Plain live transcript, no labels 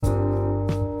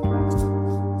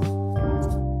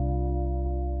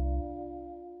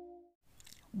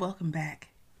Welcome back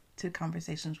to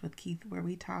Conversations with Keith, where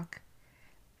we talk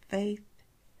faith,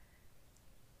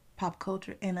 pop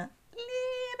culture, and a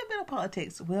little bit of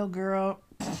politics. Well, girl,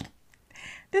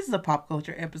 this is a pop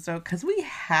culture episode because we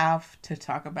have to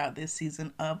talk about this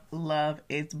season of Love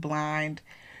is Blind.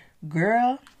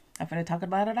 Girl, I'm going to talk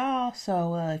about it all.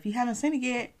 So if you haven't seen it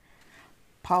yet,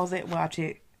 pause it, watch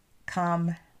it,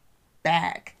 come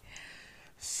back.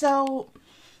 So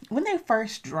when they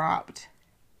first dropped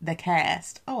the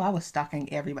cast, I was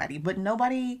stalking everybody, but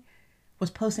nobody was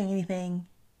posting anything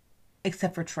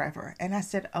except for Trevor. And I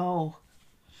said, I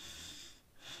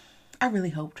really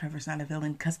hope Trevor's not a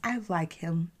villain because I like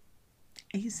him.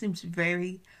 He seems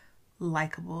very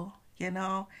likable, you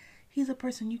know? He's a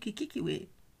person you could kick it with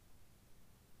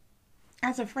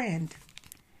as a friend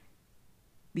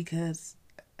because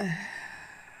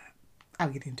I'll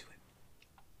get into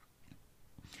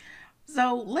it.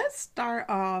 So let's start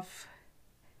off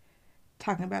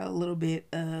talking about a little bit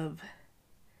of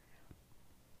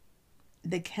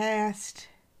the cast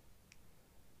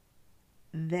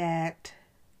that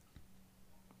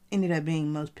ended up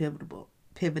being most pivotal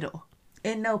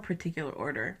in no particular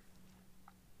order.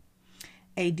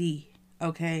 AD,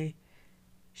 okay?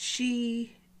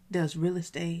 She does real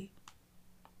estate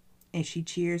and she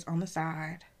cheers on the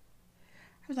side.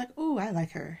 I was like, ooh, I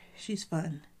like her. She's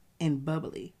fun and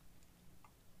bubbly.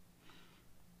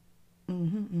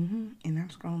 And I'm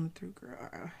scrolling through,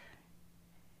 girl.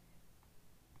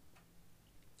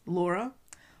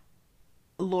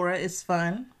 Laura is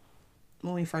fun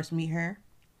when we first meet her.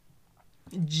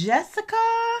 Jessica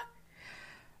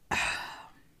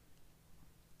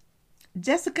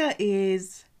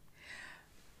is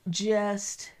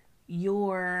just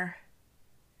your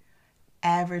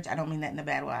average, I don't mean that in a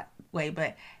bad way,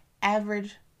 but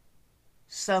average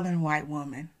Southern white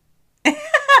woman.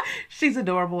 She's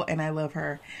adorable and I love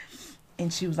her.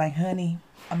 And she was like, honey,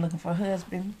 I'm looking for a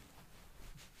husband.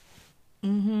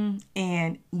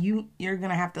 And you're going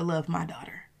to have to love my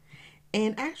daughter.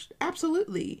 And actually,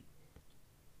 absolutely.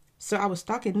 So I was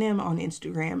stalking them on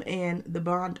Instagram, and the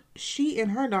bond she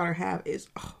and her daughter have is,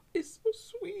 it's so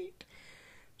sweet.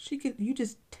 You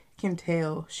just can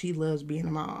tell she loves being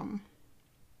a mom.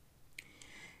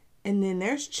 And then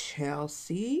there's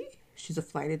Chelsea. She's a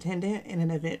flight attendant and an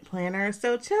event planner.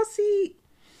 So Chelsea,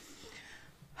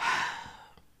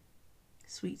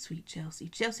 sweet Chelsea.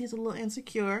 Chelsea's a little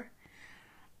insecure.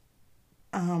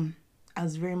 I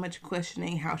was very much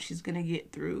questioning how she's going to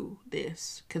get through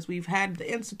this. Because we've had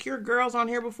the insecure girls on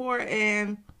here before.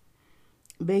 And,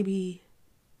 baby,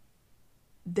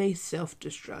 they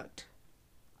self-destruct.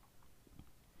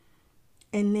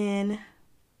 And then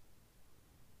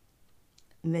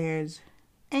there's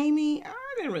Amy. I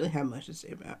didn't really have much to say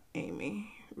about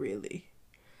Amy, really.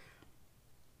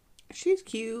 She's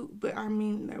cute, but I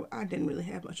didn't really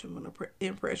have much of an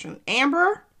impression.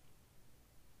 Amber.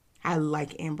 I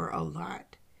like Amber a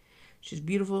lot. She's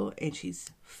beautiful and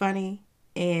she's funny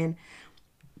and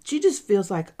she just feels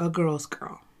like a girl's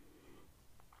girl.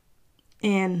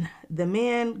 And the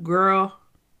man, girl,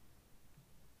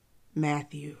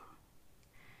 Matthew.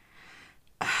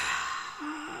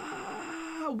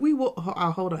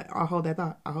 I'll hold that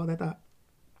thought.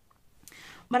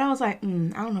 But I was like, I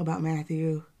don't know about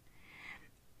Matthew.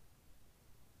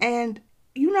 And,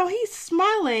 he's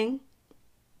smiling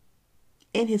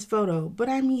in his photo, but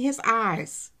his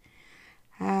eyes,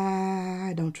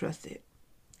 I don't trust it.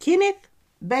 Kenneth,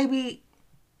 baby,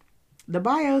 the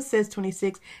bio says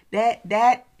 26.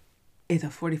 That is a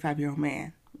 45-year-old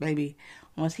man, baby.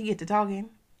 Once he get to talking,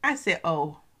 I said,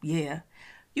 oh, yeah.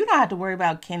 You don't have to worry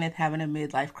about Kenneth having a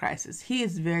midlife crisis. He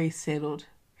is very settled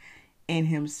in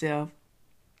himself.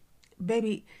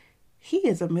 Baby, he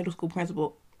is a middle school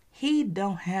principal. He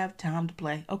don't have time to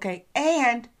play, okay?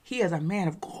 And he is a man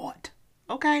of God.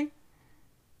 Okay.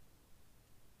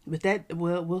 But that,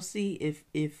 we'll see if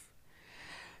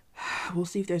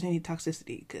there's any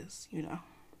toxicity because,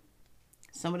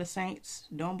 some of the saints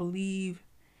don't believe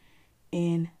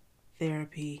in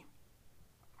therapy.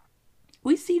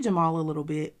 We see Jamal a little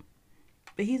bit,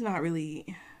 but he's not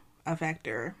really a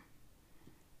factor.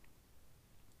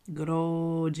 Good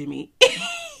old Jimmy.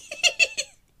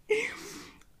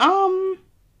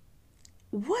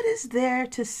 What is there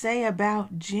to say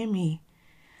about Jimmy?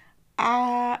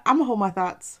 I'm gonna hold my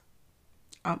thoughts.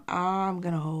 I'm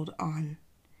gonna hold on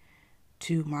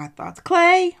to my thoughts.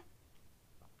 Clay,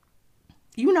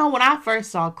 when I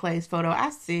first saw Clay's photo, I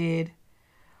said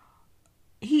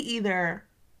he either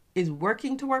is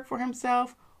working to work for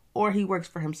himself or he works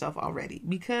for himself already,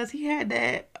 because he had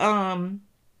that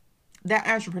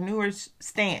entrepreneur's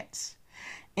stance.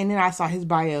 And then I saw his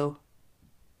bio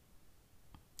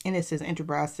And it says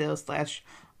enterprise sales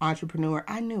 / entrepreneur.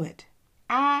 I knew it.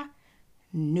 I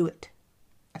knew it.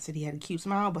 I said he had a cute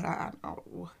smile, but I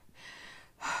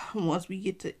once we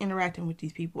get to interacting with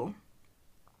these people.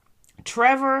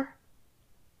 Trevor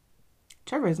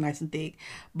is nice and thick,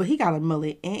 but he got a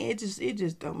mullet, and it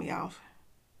just threw me off.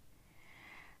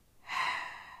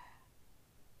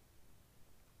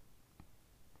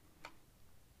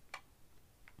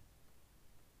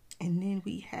 And then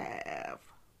we have,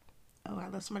 I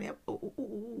left somebody up.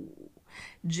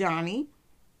 Johnny.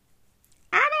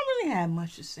 I don't really have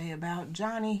much to say about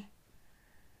Johnny.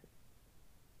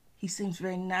 He seems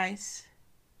very nice,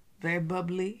 very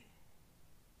bubbly.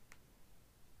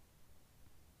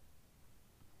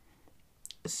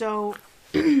 So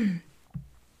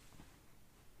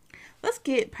let's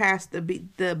get past the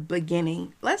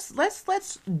beginning. Let's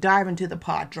dive into the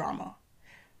pod drama.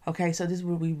 Okay, so this is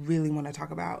what we really want to talk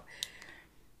about.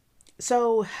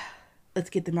 So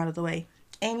let's get them out of the way.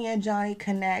 Amy and Johnny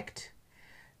connect.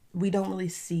 We don't really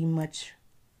see much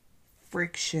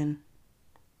friction.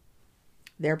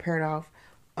 They're paired off.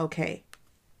 Okay,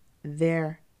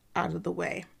 they're out of the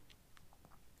way.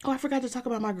 Oh, I forgot to talk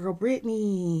about my girl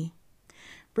Brittany.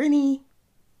 Brittany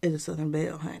is a Southern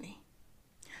Belle, honey.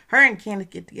 Her and Candace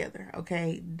get together.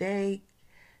 Okay, they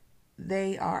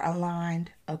are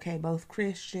aligned. Okay, both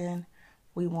Christian.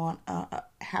 We want to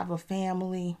have a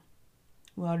family.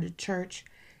 We want the church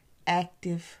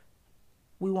active.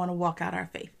 We want to walk out our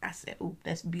faith. I said, ooh,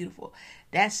 that's beautiful.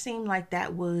 That seemed like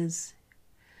that was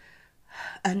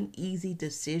an easy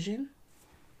decision.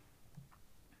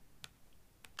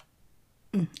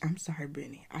 I'm sorry,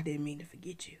 Brittany. I didn't mean to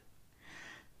forget you.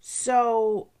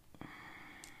 So,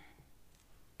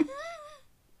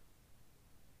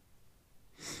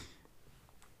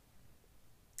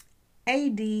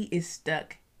 AD is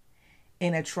stuck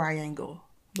in a triangle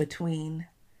between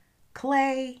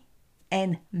Clay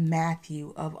and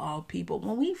Matthew, of all people.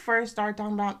 When we first started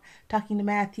talking to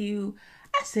Matthew,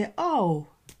 I said, oh,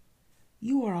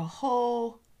 you are a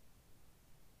whole,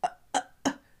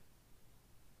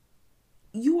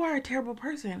 you are a terrible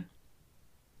person.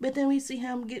 But then we see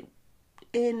him get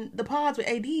in the pods with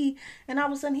AD, and all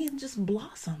of a sudden he just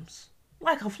blossoms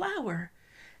like a flower.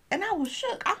 And I was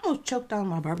shook. I almost choked on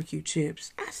my barbecue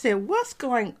chips. I said, what's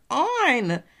going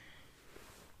on?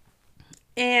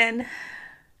 And,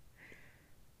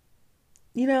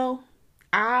 you know,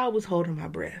 I was holding my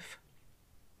breath.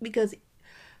 Because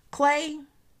Clay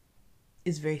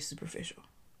is very superficial.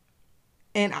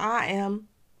 And I am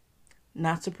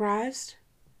not surprised.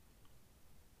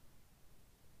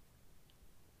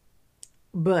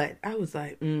 But I was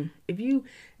like, if you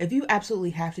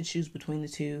absolutely have to choose between the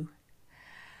two,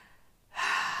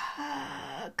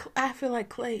 I feel like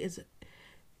Clay is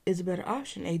a better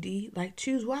option, AD. Like,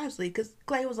 choose wisely. Because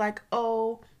Clay was like,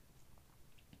 oh,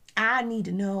 I need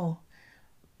to know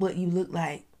what you look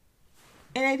like.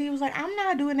 And AD was like, I'm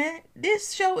not doing that.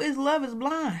 This show is Love is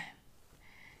Blind.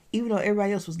 Even though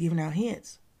everybody else was giving out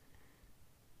hints.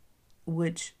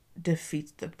 Which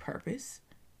defeats the purpose.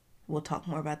 We'll talk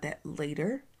more about that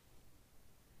later.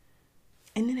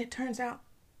 And then it turns out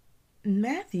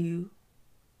Matthew,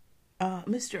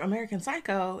 Mr. American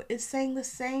Psycho, is saying the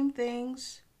same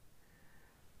things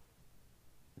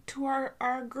to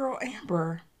our girl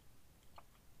Amber.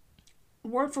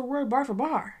 Word for word, bar for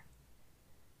bar.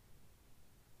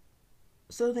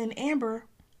 So then Amber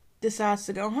decides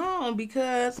to go home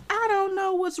because I don't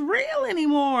know what's real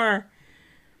anymore.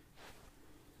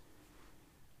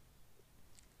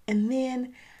 And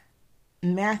then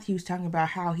Matthew's talking about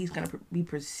how he's going to be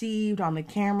perceived on the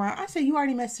camera. I said, you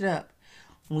already messed it up.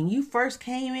 When you first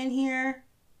came in here,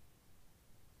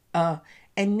 and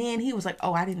then he was like,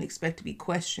 oh, I didn't expect to be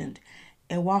questioned,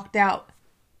 and walked out.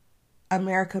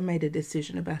 America made a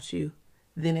decision about you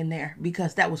then and there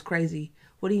because that was crazy.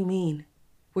 What do you mean?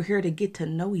 We're here to get to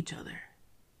know each other.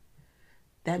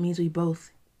 That means we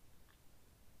both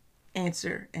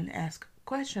answer and ask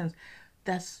questions.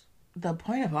 That's the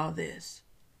point of all this.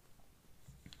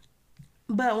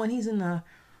 But when he's in the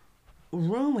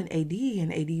room with AD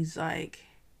and AD's like,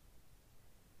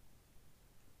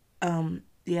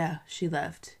 yeah, she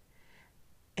left.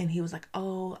 And he was like,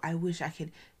 oh, I wish I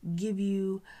could give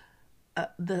you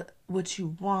what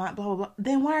you want, blah, blah, blah.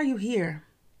 Then why are you here?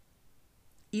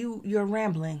 You're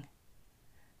rambling.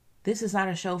 This is not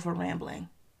a show for rambling.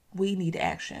 We need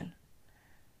action.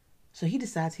 So he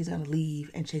decides he's going to leave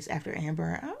and chase after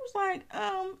Amber. I was like,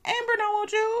 Amber don't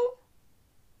want you.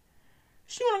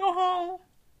 She want to go home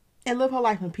and live her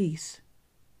life in peace.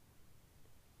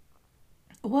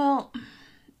 Well,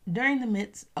 during the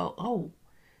midst,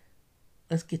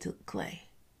 let's get to Clay.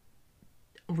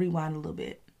 Rewind a little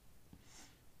bit.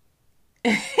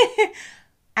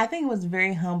 I think it was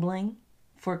very humbling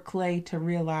for Clay to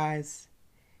realize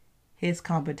his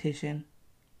competition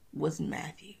was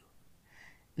Matthew.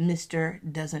 Mr.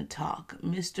 Doesn't Talk.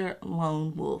 Mr.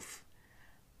 Lone Wolf.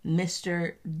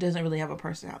 Mr. Doesn't really have a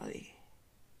personality.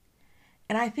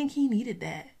 And I think he needed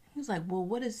that. He was like, well,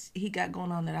 what does he got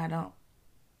going on that I don't?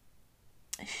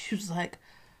 She was like,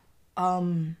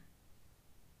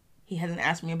 he hasn't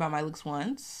asked me about my looks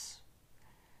once.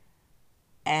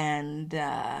 And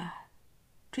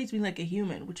treats me like a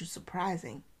human, which is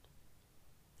surprising.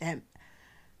 That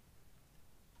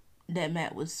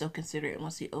Matt was so considerate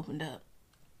once he opened up.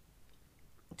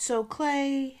 So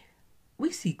Clay,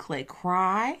 we see Clay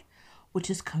cry, which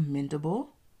is commendable.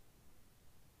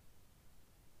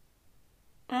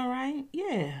 All right,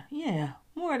 yeah,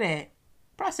 more of that.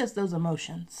 Process those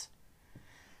emotions.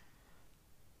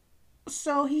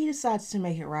 So he decides to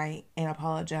make it right and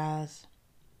apologize.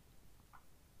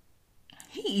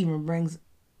 He even brings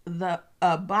the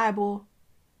Bible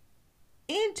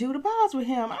into the pause with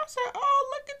him. I said,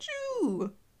 oh, look at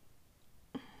you.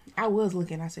 I was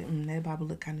looking. I said, that Bible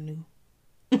look kind of new.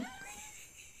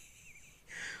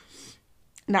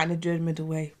 Not in a judgmental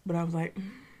way, but I was like,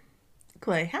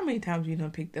 Clay, how many times you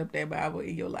done picked up that Bible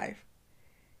in your life?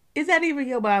 Is that even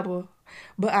your Bible?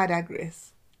 But I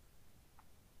digress.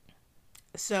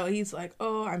 So he's like,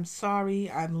 oh, I'm sorry.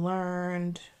 I've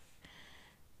learned.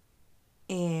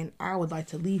 And I would like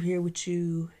to leave here with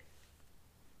you.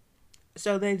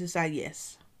 So they decide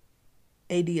yes.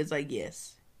 AD is like,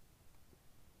 yes.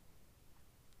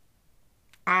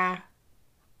 I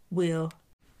will.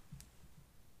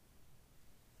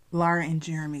 Laura and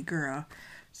Jeremy, girl.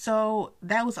 So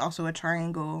that was also a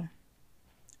triangle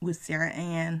with Sarah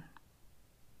Ann.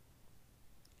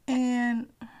 And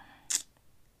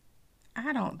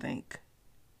I don't think,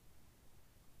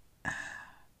 I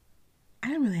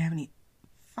didn't really have any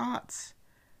thoughts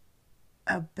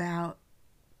about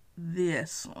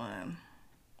this one.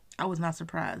 I was not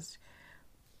surprised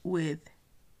with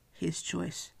his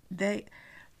choice.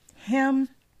 Him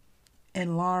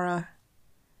and Laura,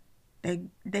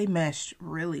 they meshed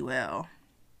really well.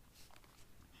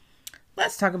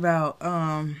 Let's talk about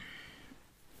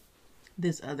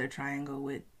this other triangle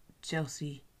with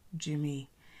Chelsea, Jimmy,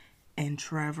 and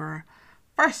Trevor.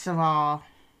 First of all,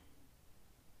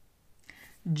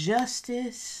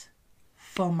 justice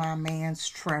for my man's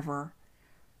Trevor.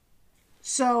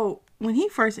 So when he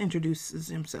first introduces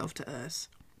himself to us,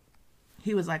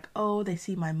 he was like, oh, they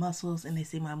see my muscles and they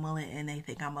see my mullet and they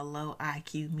think I'm a low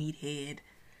IQ meathead.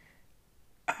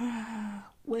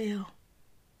 Well,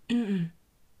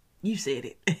 you said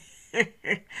it.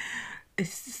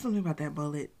 It's just something about that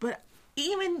mullet. But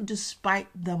even despite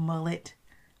the mullet,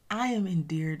 I am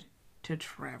endeared to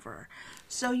Trevor.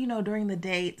 So, during the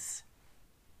dates,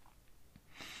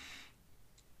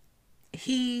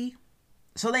 they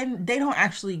don't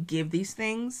actually give these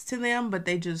things to them, but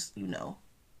they just,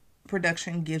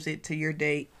 production gives it to your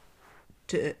date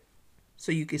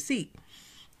so you can see.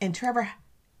 And Trevor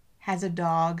has a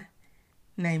dog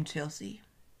named Chelsea.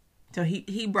 So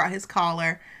he brought his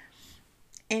collar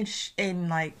and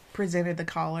like presented the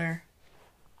collar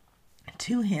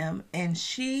to him, and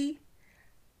she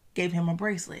gave him a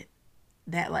bracelet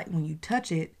that, like, when you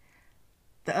touch it,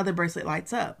 the other bracelet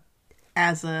lights up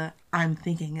as a I'm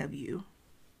thinking of you.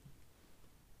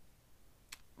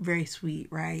 Very sweet,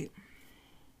 right?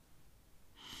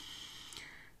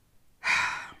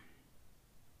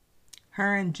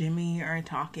 Her and Jimmy are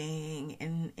talking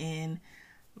and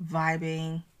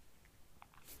vibing.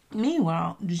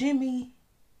 Meanwhile, Jimmy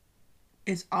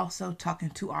is also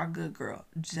talking to our good girl,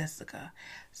 Jessica.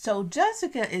 So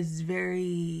Jessica is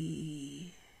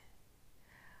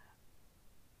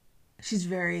she's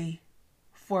very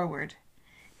forward.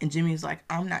 And Jimmy's like,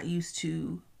 I'm not used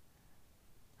to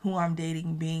who I'm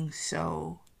dating being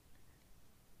so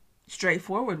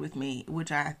straightforward with me,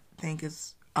 which I think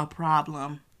is a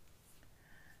problem.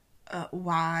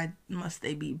 Why must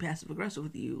they be passive aggressive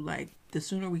with you? Like, the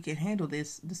sooner we can handle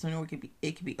this, the sooner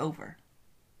it can be over.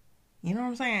 You know what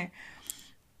I'm saying?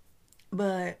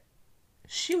 But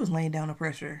she was laying down the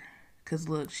pressure. Because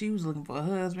look, she was looking for a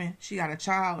husband. She got a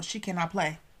child. She cannot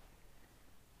play.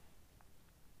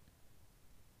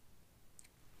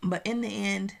 But in the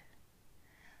end,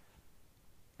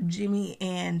 Jimmy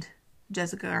and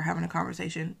Jessica are having a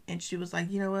conversation. And she was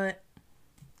like, you know what?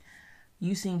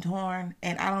 You seem torn.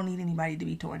 And I don't need anybody to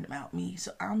be torn about me.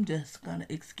 So I'm just going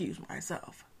to excuse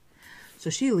myself. So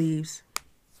she leaves.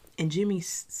 And Jimmy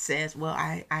says, well,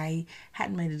 I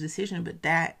hadn't made a decision, but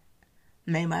that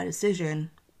made my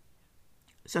decision.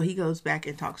 So he goes back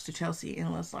and talks to Chelsea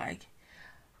and was like,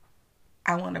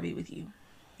 I want to be with you.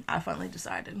 I finally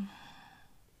decided.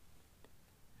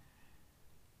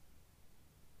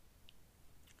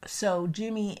 So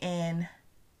Jimmy and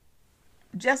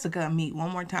Jessica meet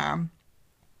one more time.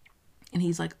 And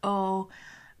he's like, oh,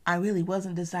 I really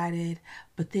wasn't decided.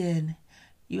 But then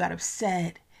you got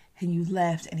upset and you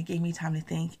left, and it gave me time to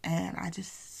think. And I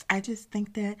just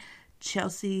think that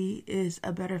Chelsea is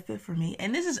a better fit for me.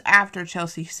 And this is after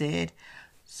Chelsea said,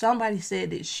 somebody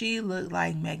said that she looked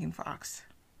like Megan Fox.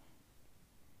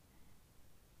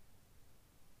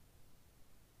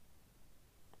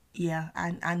 Yeah,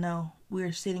 I know.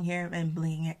 We're sitting here and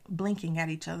blinking at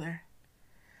each other.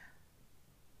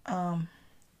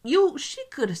 She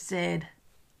could have said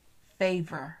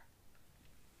favor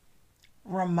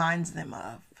reminds them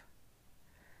of.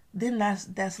 Then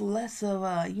that's less of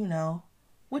a,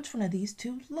 which one of these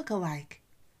two look alike?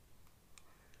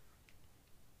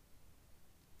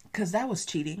 Because that was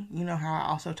cheating. You know how I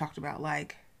also talked about,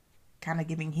 like, kind of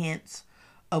giving hints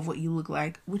of what you look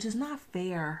like, which is not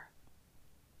fair.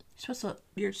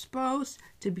 You're supposed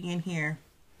to be in here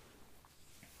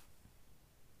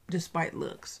despite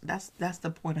looks. That's the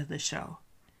point of the show.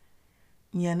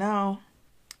 But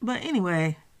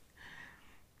anyway,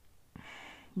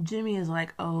 Jimmy is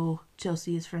like, oh,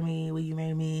 Chelsea is for me. Will you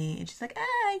marry me? And she's like,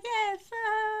 yes.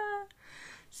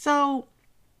 So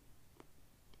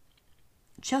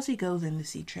Chelsea goes in to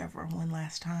see Trevor one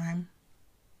last time.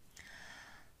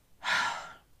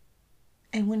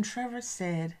 And when Trevor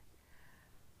said,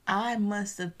 I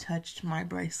must have touched my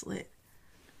bracelet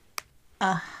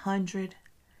 100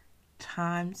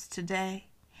 times today,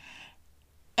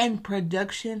 and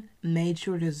production made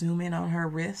sure to zoom in on her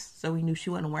wrist so we knew she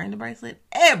wasn't wearing the bracelet,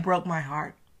 it broke my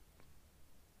heart.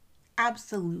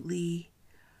 Absolutely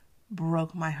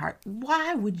broke my heart.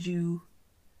 Why would you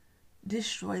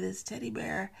destroy this teddy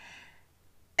bear?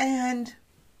 And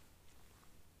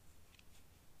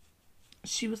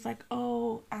she was like,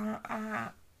 oh,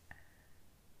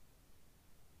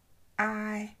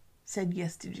 I said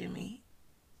yes to Jimmy.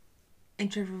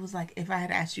 And Trevor was like, if I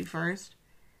had asked you first,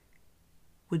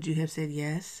 would you have said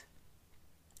yes?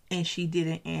 And she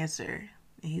didn't answer.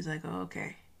 And he's like, oh,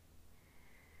 okay.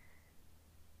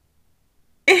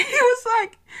 And he was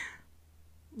like,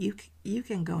 you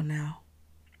can go now.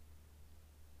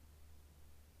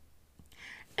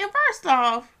 And first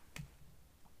off,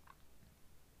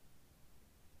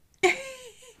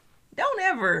 don't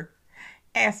ever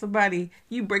ask somebody,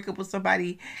 you break up with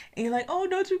somebody and you're like, oh,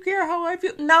 don't you care how I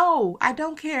feel? No, I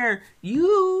don't care.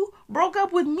 You broke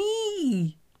up with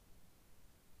me.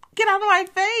 Get out of my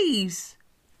face.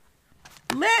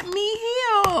 Let me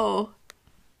heal.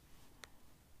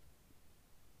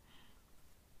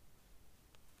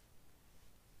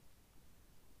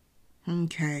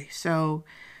 Okay, so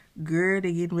girl,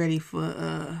 they getting ready for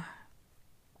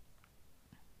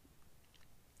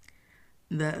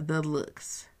the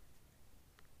looks.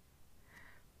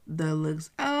 The looks.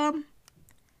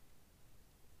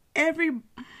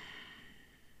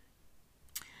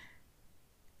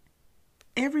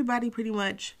 Everybody pretty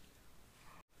much.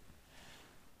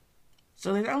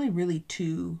 So there's only really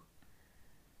two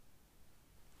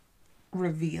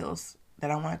reveals that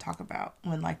I want to talk about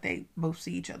when, like, they both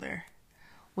see each other,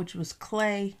 which was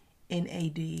Clay and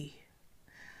AD.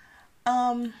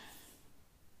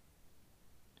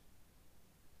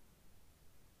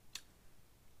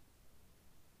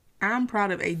 I'm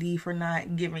proud of AD for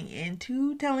not giving in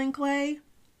to telling Clay,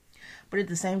 but at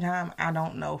the same time, I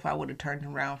don't know if I would have turned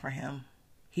around for him.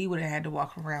 He would have had to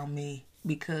walk around me,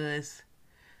 because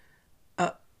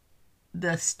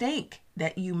the stink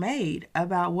that you made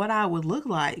about what I would look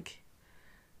like,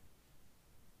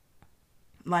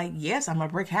 yes, I'm a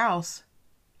brick house,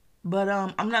 but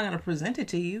I'm not going to present it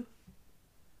to you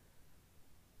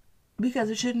because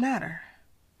it shouldn't matter.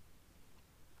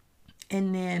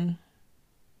 And then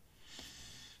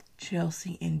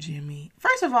Chelsea and Jimmy.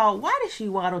 First of all, why did she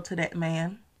waddle to that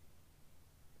man?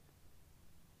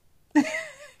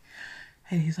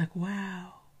 And he's like,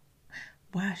 wow.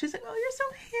 She's like, oh, you're so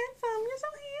handsome. You're so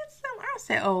handsome. I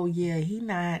said, oh yeah,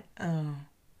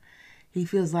 he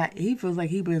feels like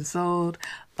he been sold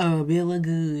a bill of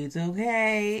goods,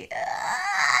 okay?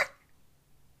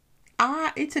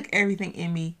 It took everything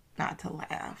in me not to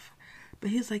laugh. But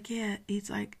he's like, yeah, it's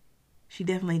like, she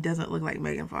definitely doesn't look like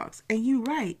Megan Fox. And you're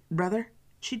right, brother.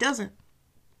 She doesn't.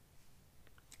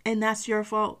 And that's your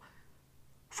fault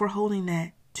for holding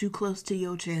that too close to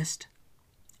your chest.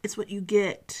 It's what you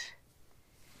get.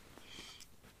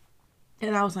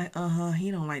 And I was like,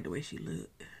 he don't like the way she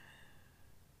looked.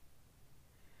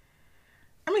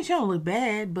 I mean, she don't look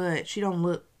bad, but she don't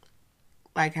look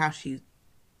like how she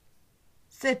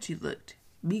said she looked.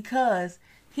 because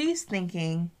he's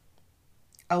thinking,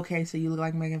 okay, so you look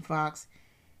like Megan Fox,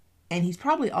 and he's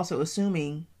probably also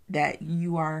assuming that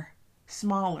you are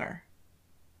smaller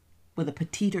with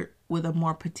a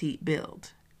more petite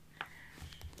build.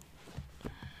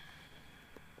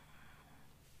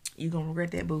 You're gonna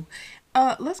regret that, boo.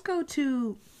 Let's go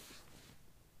to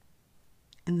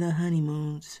the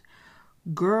honeymoons.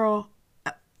 Girl,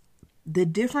 the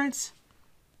difference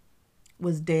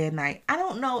was day and night. I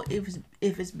don't know if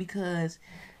it's because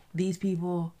these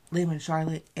people live in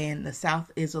Charlotte and the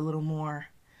South is a little more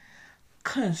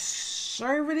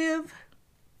conservative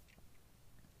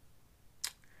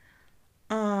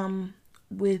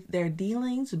with their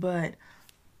dealings, but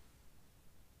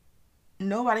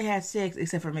nobody had sex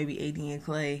except for maybe AD and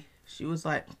Clay. She was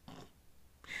kind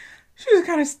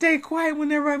of stay quiet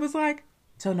when everybody was like,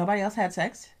 so nobody else had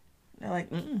sex? They're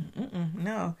like,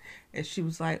 no. And she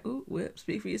was like, ooh, well,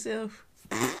 speak for yourself.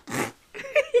 I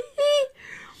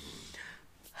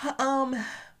don't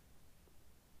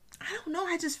know.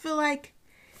 I just feel like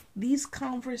these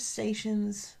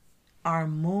conversations are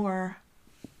more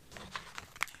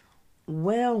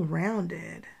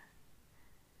well-rounded.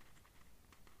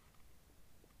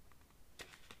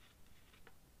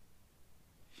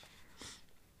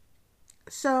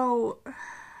 So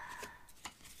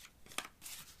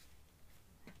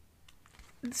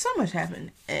much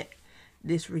happened at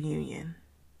this reunion.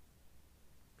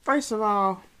 First of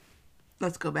all,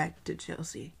 let's go back to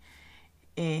Chelsea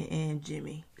and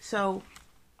Jimmy. So,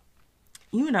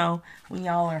 when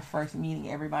y'all are first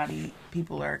meeting everybody,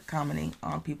 people are commenting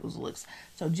on people's looks.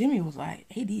 So Jimmy was like,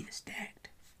 AD is stacked.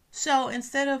 So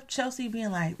instead of Chelsea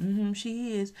being like,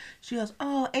 she is, she goes,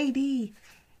 oh, AD,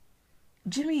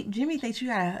 Jimmy thinks you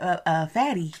got a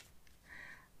fatty.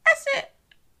 I said,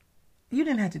 you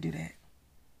didn't have to do that.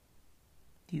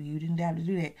 You didn't have to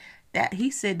do that. That he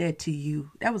said that to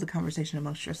you. That was a conversation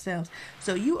amongst yourselves.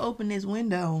 So you open this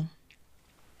window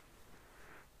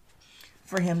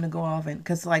for him to go off, and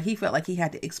because he felt like he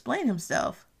had to explain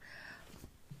himself.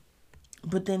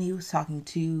 But then he was talking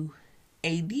to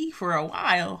AD for a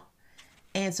while,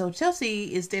 and so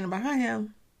Chelsea is standing behind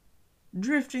him,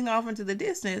 drifting off into the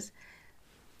distance,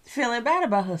 feeling bad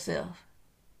about herself.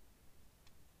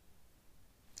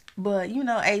 But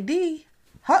AD,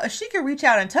 she can reach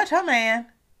out and touch her man.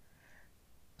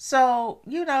 So,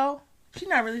 she's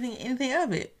not really thinking anything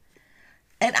of it.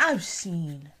 And I've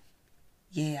seen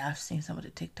some of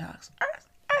the TikToks.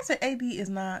 I said AD is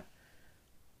not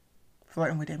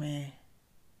flirting with that man.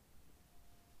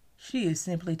 She is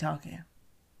simply talking.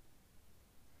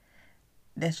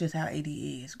 That's just how AD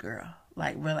is, girl.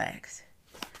 Like, relax.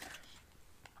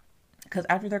 Because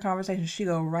after their conversation, she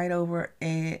go right over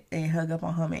and hug up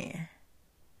on her man.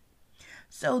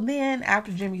 So then,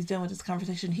 after Jimmy's done with this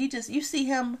conversation, you see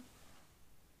him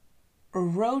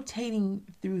rotating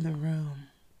through the room.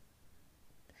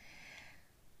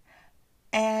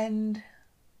 And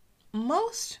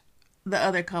most the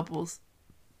other couples,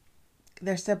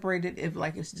 they're separated if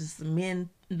it's just the men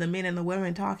and the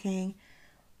women talking.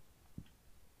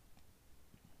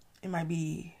 It might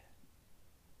be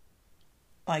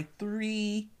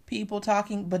 3 people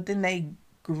talking, but then they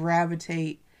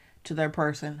gravitate to their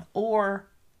person, or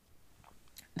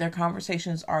their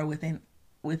conversations are within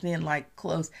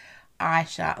close eye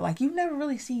shot. You never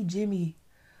really see Jimmy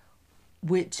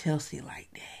with Chelsea like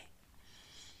that.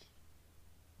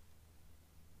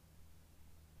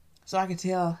 So I can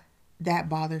tell that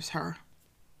bothers her.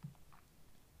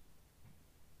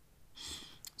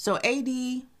 So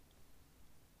AD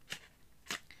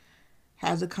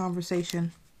has a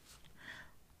conversation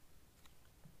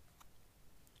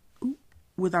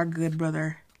with our good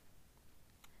brother,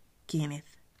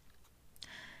 Kenneth.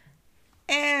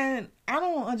 And I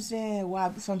don't understand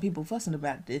why some people fussing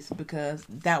about this, because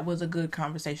that was a good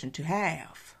conversation to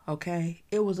have, okay?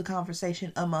 It was a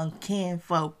conversation among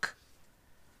kinfolk.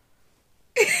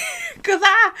 Because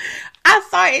I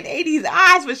saw it in AD's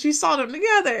eyes when she saw them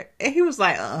together. And he was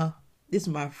like, this is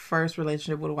my first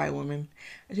relationship with a white woman.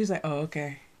 And she's like, oh,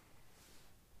 okay.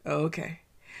 Oh, okay.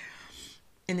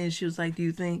 And then she was like, do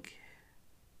you think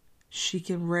she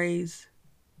can raise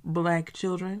black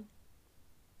children?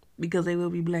 Because they will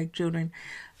be black children.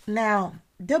 Now,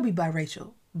 they'll be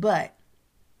biracial. But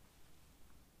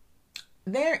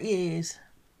there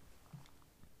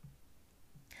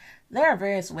are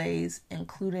various ways,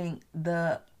 including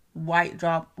the white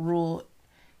drop rule,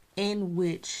 in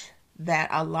which that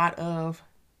a lot of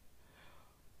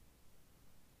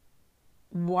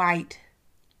white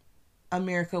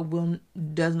America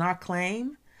does not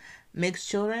claim mixed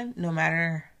children, no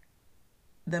matter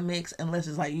the mix unless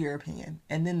it's like European,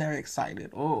 and then they're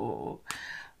excited. Oh,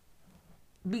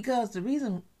 because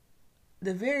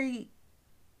the very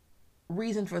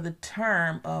reason for the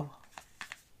term of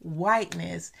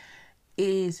whiteness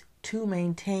is to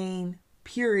maintain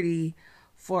purity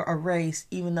for a race,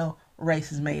 even though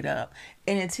race is made up.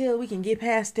 And until we can get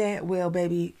past that, well,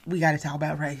 baby, we got to talk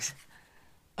about race.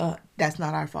 That's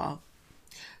not our fault.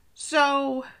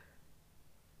 So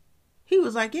he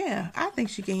was like, yeah, I think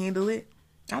she can handle it.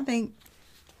 I think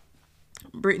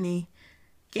Brittany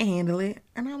can handle it.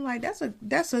 And I'm like, that's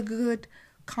a good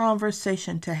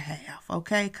conversation to have,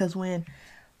 okay? Because when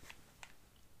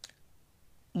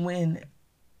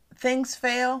things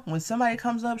fail, when somebody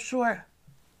comes up short,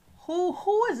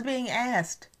 who is being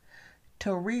asked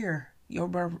to rear your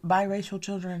biracial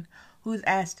children? Who is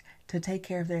asked to take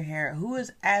care of their hair? Who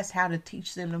is asked how to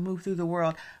teach them to move through the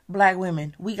world? Black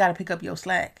women, we got to pick up your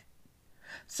slack.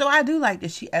 So I do like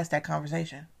that she asked that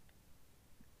conversation,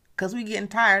 because we getting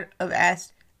tired of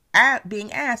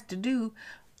being asked to do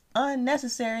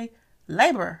unnecessary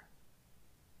labor.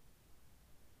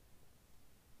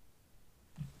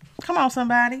 Come on,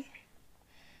 somebody.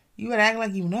 You would act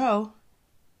like you know.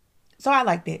 So I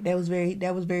like that. That was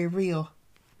very real.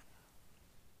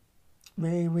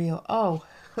 Very real. Oh.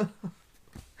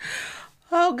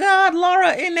 Oh God,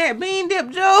 Laura in that bean dip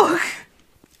joke.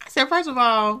 I said, first of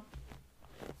all,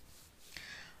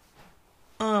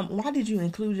 why did you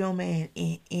include your man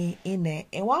in that?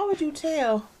 And why would you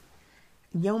tell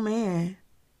your man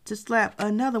to slap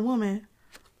another woman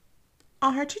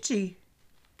on her chichi?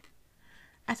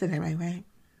 I said that right?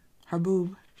 Her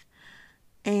boob.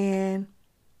 And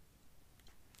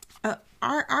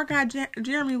our guy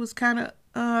Jeremy was kind of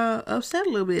upset a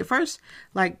little bit. At first,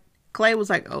 like, Clay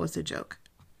was like, oh, it's a joke.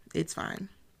 It's fine.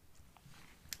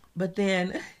 But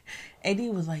then AD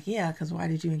was like, yeah, because why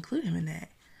did you include him in that?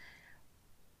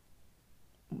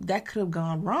 That could have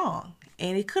gone wrong.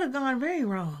 And it could have gone very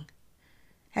wrong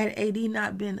had AD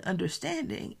not been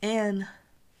understanding. And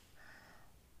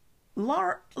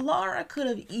Laura could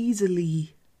have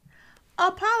easily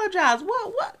apologized.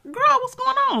 What? Girl, what's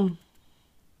going on?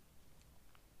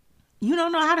 You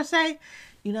don't know how to say,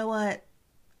 you know what?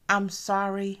 I'm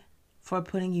sorry for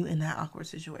putting you in that awkward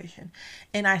situation.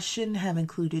 And I shouldn't have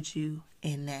included you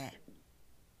in that.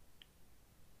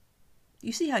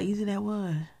 You see how easy that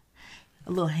was? A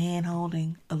little hand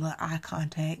holding, a little eye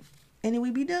contact, and then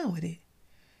we'd be done with it.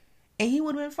 And he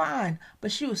would have been fine.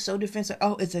 But she was so defensive.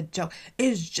 Oh, it's a joke.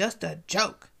 It's just a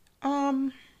joke.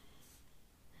 A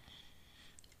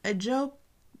joke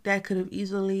that could have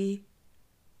easily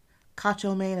caught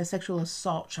your man a sexual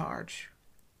assault charge.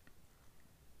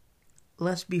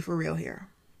 Let's be for real here.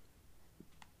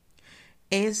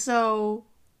 And so,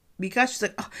 because she's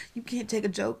like, oh, you can't take a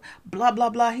joke, blah,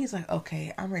 blah, blah. He's like,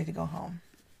 okay, I'm ready to go home.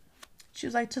 She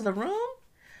was like, to the room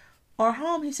or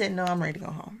home? He said, no, I'm ready to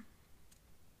go home.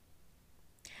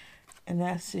 And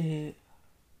I said,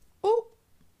 oh,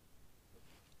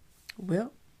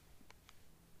 well,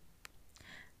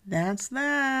 that's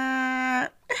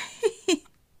that.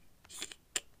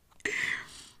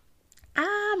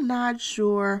 I'm not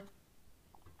sure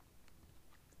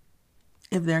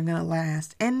if they're going to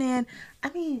last. And then, I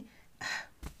mean,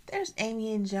 there's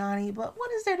Amy and Johnny, but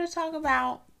what is there to talk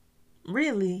about?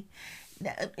 Really?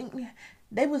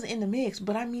 They was in the mix,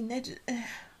 but I mean, they just,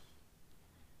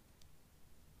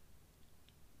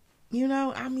 they're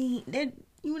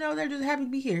just happy to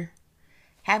be here.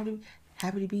 Happy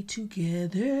to be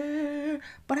together.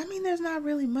 But I mean, there's not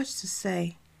really much to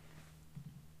say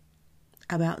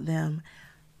about them.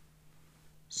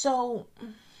 So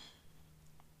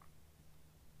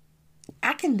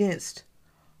I condensed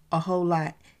a whole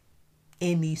lot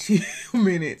in these few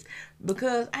minutes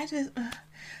because I just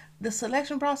the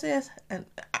selection process,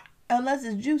 unless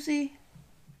it's juicy,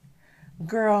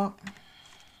 girl,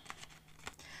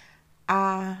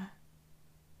 I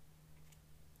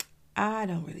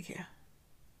don't really care.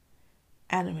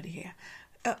 I don't really care.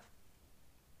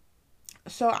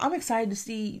 So I'm excited to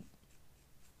see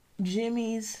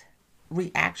Jimmy's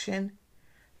reaction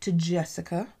to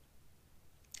Jessica.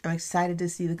 I'm excited to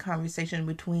see the conversation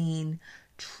between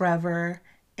Trevor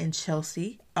and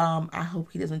Chelsea. I hope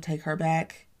he doesn't take her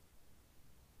back.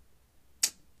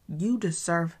 You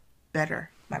deserve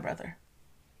better, my brother.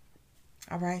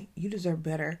 All right? You deserve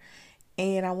better.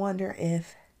 And I wonder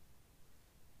if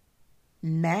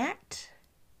Matthew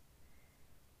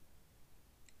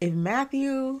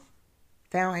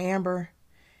found Amber,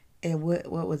 and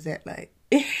what was that like?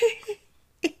 Because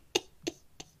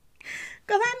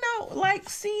I know, like,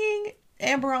 seeing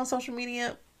Amber on social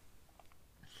media,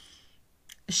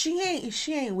 she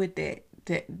ain't with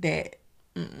that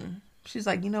She's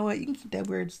like, you know what? You can keep that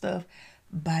weird stuff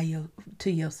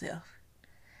to yourself.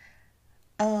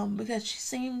 Because she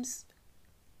seems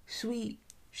sweet.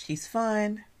 She's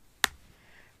fun,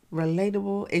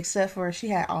 relatable, except for she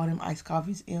had all them iced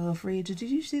coffees in her fridge. Did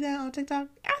you see that on TikTok?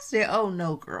 I said, oh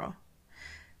no, girl.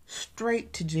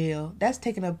 Straight to jail. That's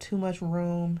taking up too much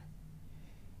room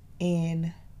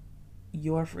in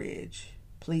your fridge.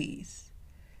 Please.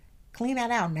 Clean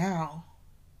that out now.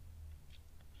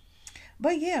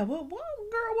 But yeah, girl,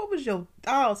 what was your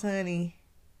thoughts, honey?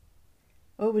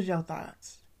 What was your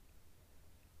thoughts?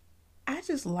 I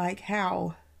just like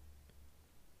how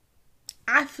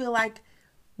I feel like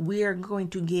we're going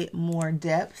to get more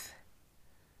depth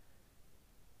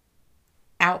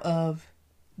out of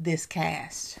this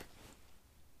cast.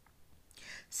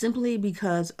 Simply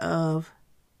because of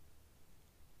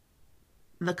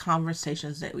the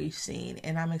conversations that we've seen.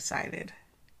 And I'm excited.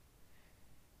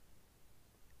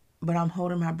 But I'm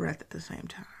holding my breath at the same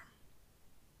time.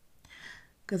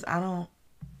 Because I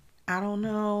don't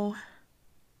know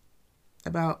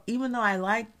about, even though I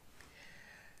like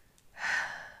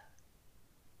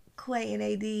Clay and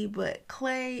AD, but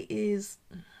Clay is,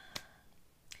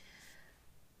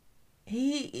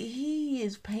 he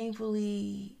is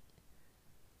painfully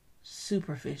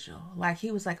superficial. Like,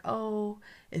 he was like, oh,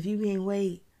 if you gain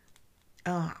weight,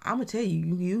 I'm gonna tell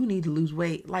you, you need to lose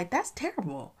weight. Like, that's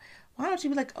terrible. Why don't you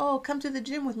be like, oh, come to the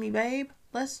gym with me, babe.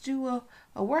 Let's do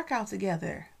a workout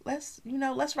together. Let's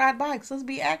ride bikes. Let's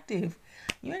be active.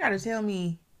 You ain't got to tell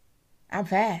me I'm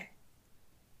fat.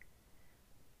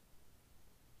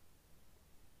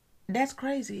 That's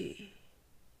crazy.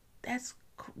 That's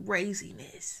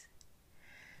craziness.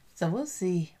 So we'll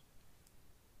see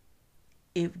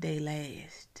if they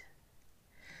last.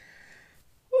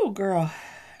 Oh, girl.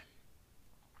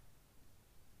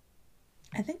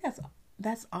 I think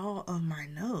that's all on my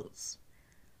notes.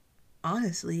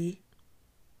 Honestly.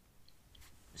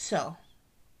 So,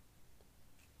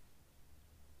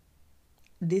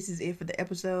 this is it for the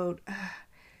episode.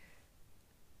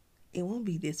 It won't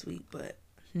be this week, but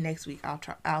next week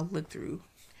I'll look through,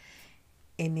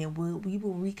 and then we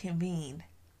will reconvene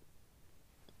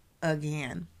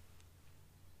again.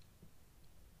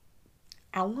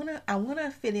 I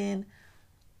wanna fit in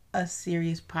a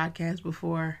serious podcast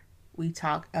before we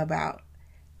talk about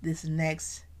this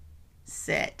next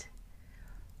set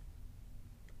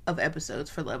of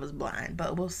episodes for Love is Blind,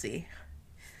 but we'll see.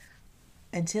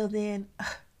 Until then,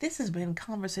 this has been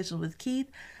Conversations with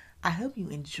Keith. I hope you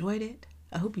enjoyed it.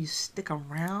 I hope you stick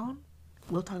around.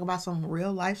 We'll talk about some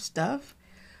real life stuff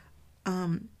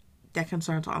that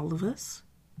concerns all of us.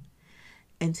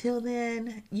 Until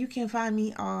then, you can find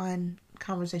me on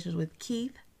Conversations with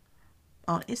Keith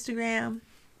on Instagram.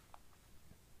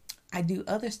 I do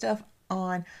other stuff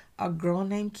on A Girl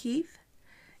Named Keith.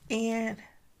 And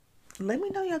let me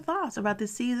know your thoughts about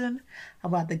this season,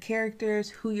 about the characters,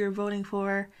 who you're voting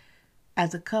for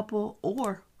as a couple,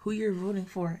 or who you're voting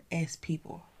for as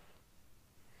people.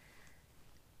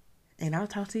 And I'll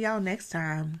talk to y'all next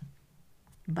time.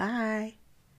 Bye.